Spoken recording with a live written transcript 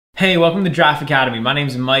Hey, welcome to Draft Academy. My name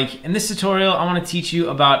is Mike. In this tutorial, I want to teach you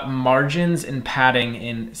about margins and padding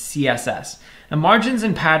in CSS. Now, margins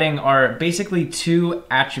and padding are basically two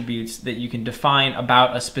attributes that you can define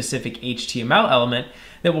about a specific HTML element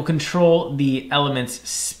that will control the element's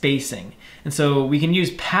spacing. And so we can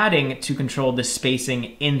use padding to control the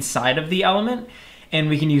spacing inside of the element, and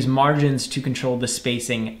we can use margins to control the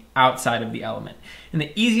spacing outside of the element. And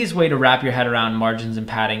the easiest way to wrap your head around margins and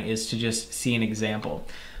padding is to just see an example.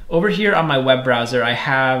 Over here on my web browser, I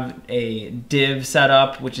have a div set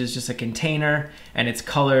up, which is just a container, and it's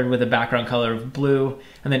colored with a background color of blue.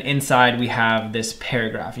 And then inside we have this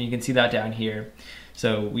paragraph, and you can see that down here.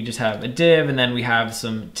 So we just have a div, and then we have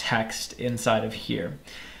some text inside of here.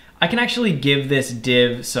 I can actually give this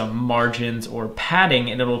div some margins or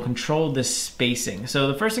padding, and it'll control the spacing.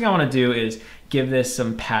 So the first thing I want to do is give this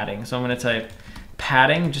some padding. So I'm going to type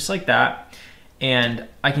padding just like that. And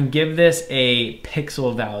I can give this a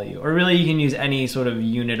pixel value, or really you can use any sort of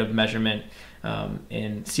unit of measurement.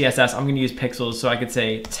 In CSS, I'm going to use pixels, so I could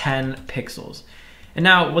say 10 pixels. And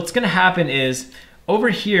now what's going to happen is over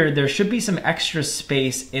here, there should be some extra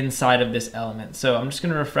space inside of this element. So I'm just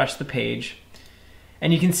going to refresh the page.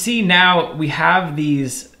 And you can see now we have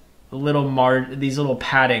these little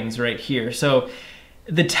paddings right here. So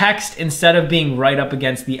the text, instead of being right up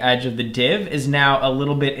against the edge of the div, is now a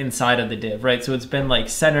little bit inside of the div, right? So it's been like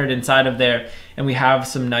centered inside of there, and we have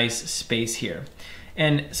some nice space here.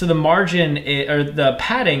 And so the margin, or the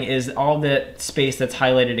padding, is all the space that's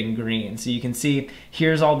highlighted in green. So you can see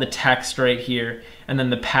here's all the text right here, and then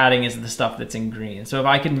the padding is the stuff that's in green. So if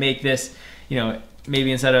I could make this,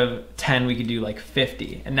 maybe instead of 10, we could do like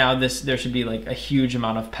 50. And now there should be like a huge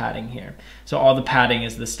amount of padding here. So all the padding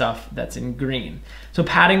is the stuff that's in green. So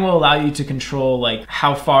padding will allow you to control like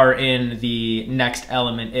how far in the next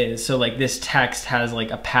element is. So like this text has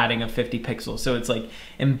like a padding of 50 pixels. So it's like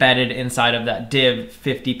embedded inside of that div,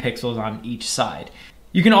 50 pixels on each side.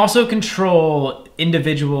 You can also control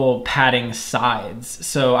individual padding sides.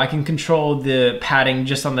 So I can control the padding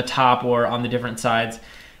just on the top or on the different sides.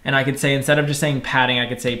 And I could say, instead of just saying padding, I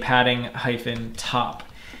could say padding hyphen top.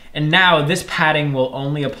 And now this padding will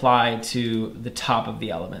only apply to the top of the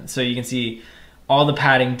element. So you can see all the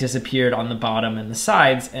padding disappeared on the bottom and the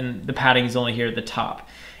sides, and the padding is only here at the top.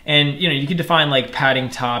 And you could define like padding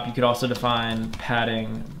top. You could also define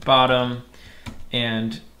padding bottom,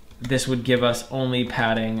 and this would give us only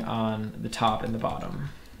padding on the top and the bottom.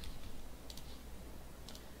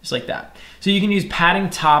 Just like that. So you can use padding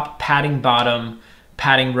top, padding bottom,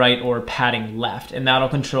 padding right, or padding left, and that'll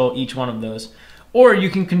control each one of those. Or you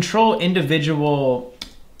can control individual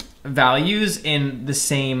values in the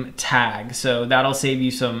same tag, so that'll save you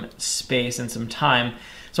some space and some time.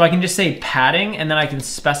 So I can just say padding, and then I can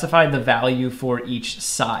specify the value for each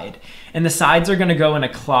side. And the sides are gonna go in a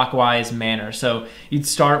clockwise manner. So you'd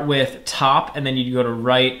start with top, and then you'd go to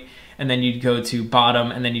right, and then you'd go to bottom,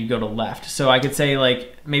 and then you'd go to left. So I could say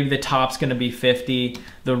like maybe the top's gonna be 50,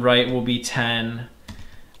 the right will be 10,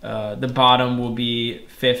 the bottom will be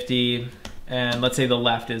 50, and let's say the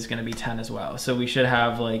left is going to be 10 as well. So we should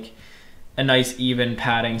have like a nice even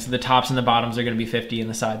padding. So the tops and the bottoms are going to be 50 and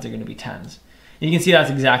the sides are going to be 10s. And you can see that's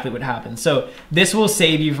exactly what happens. So this will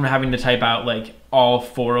save you from having to type out like all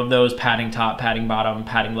 4 of those: padding top, padding bottom,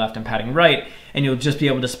 padding left, and padding right. And you'll just be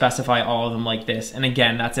able to specify all of them like this. And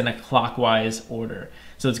again, that's in a clockwise order.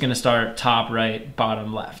 So it's going to start top, right,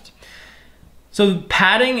 bottom, left. So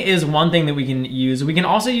padding is one thing that we can use. We can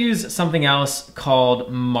also use something else called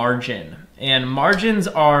margin. And margins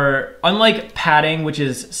are, unlike padding, which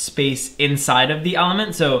is space inside of the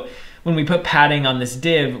element. So when we put padding on this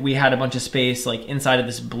div, we had a bunch of space like inside of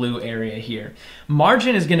this blue area here.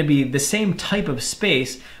 Margin is going to be the same type of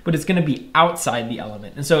space, but it's going to be outside the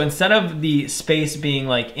element. And so instead of the space being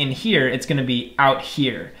like in here, it's going to be out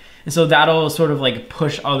here. And so that'll sort of like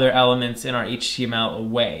push other elements in our HTML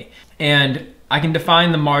away. And I can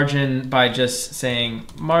define the margin by just saying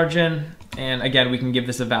margin, and again, we can give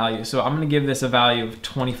this a value. So I'm going to give this a value of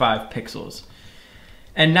 25 pixels.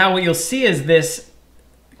 And now what you'll see is this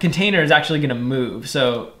container is actually going to move.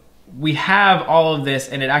 So we have all of this,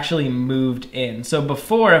 and it actually moved in. So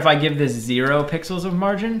before, if I give this 0 pixels of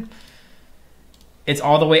margin, it's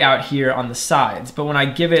all the way out here on the sides. But when I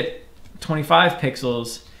give it 25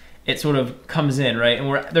 pixels, it sort of comes in, right?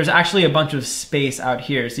 And there's actually a bunch of space out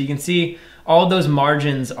here. So you can see all those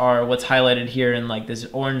margins are what's highlighted here in like this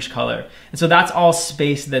orange color. And so that's all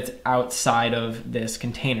space that's outside of this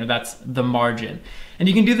container. That's the margin. And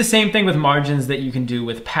you can do the same thing with margins that you can do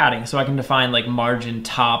with padding. So I can define like margin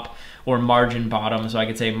top or margin bottom. So I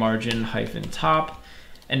could say margin hyphen top,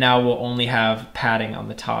 and now we'll only have padding on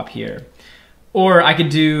the top here. Or I could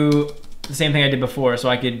do the same thing I did before. So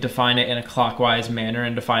I could define it in a clockwise manner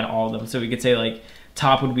and define all of them. So we could say like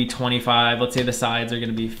top would be 25. Let's say the sides are going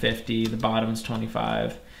to be 50. The bottom's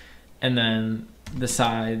 25. And then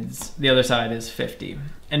the other side is 50.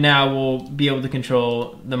 And now we'll be able to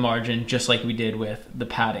control the margin just like we did with the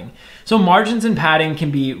padding. So margins and padding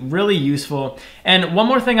can be really useful. And one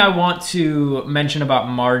more thing I want to mention about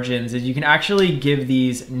margins is you can actually give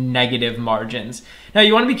these negative margins. Now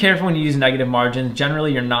you want to be careful when you use negative margins.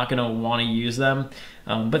 Generally, you're not going to want to use them.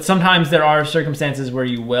 But sometimes there are circumstances where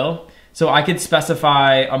you will. So I could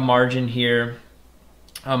specify a margin here,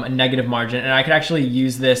 a negative margin, and I could actually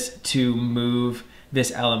use this to move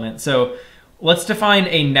this element. So let's define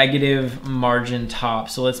a negative margin top.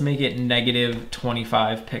 So let's make it negative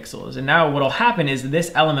 25 pixels. And now what'll happen is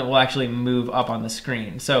this element will actually move up on the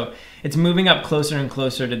screen. So it's moving up closer and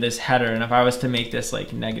closer to this header. And if I was to make this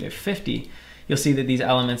like negative 50, you'll see that these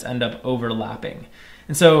elements end up overlapping.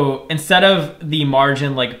 And so instead of the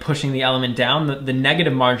margin like pushing the element down, the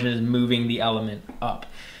negative margin is moving the element up.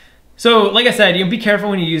 So like I said, be careful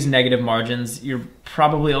when you use negative margins. You're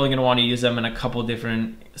probably only going to want to use them in a couple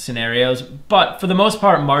different scenarios. But for the most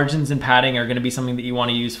part, margins and padding are going to be something that you want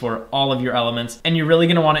to use for all of your elements. And you're really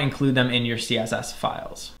going to want to include them in your CSS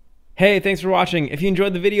files. Hey, thanks for watching. If you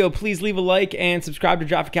enjoyed the video, please leave a like and subscribe to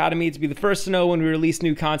Draft Academy to be the first to know when we release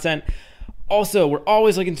new content. Also, we're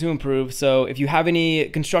always looking to improve, so if you have any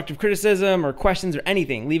constructive criticism or questions or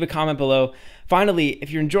anything, leave a comment below. Finally,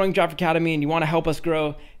 if you're enjoying Draft Academy and you want to help us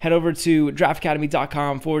grow, head over to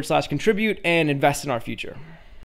draftacademy.com/contribute and invest in our future.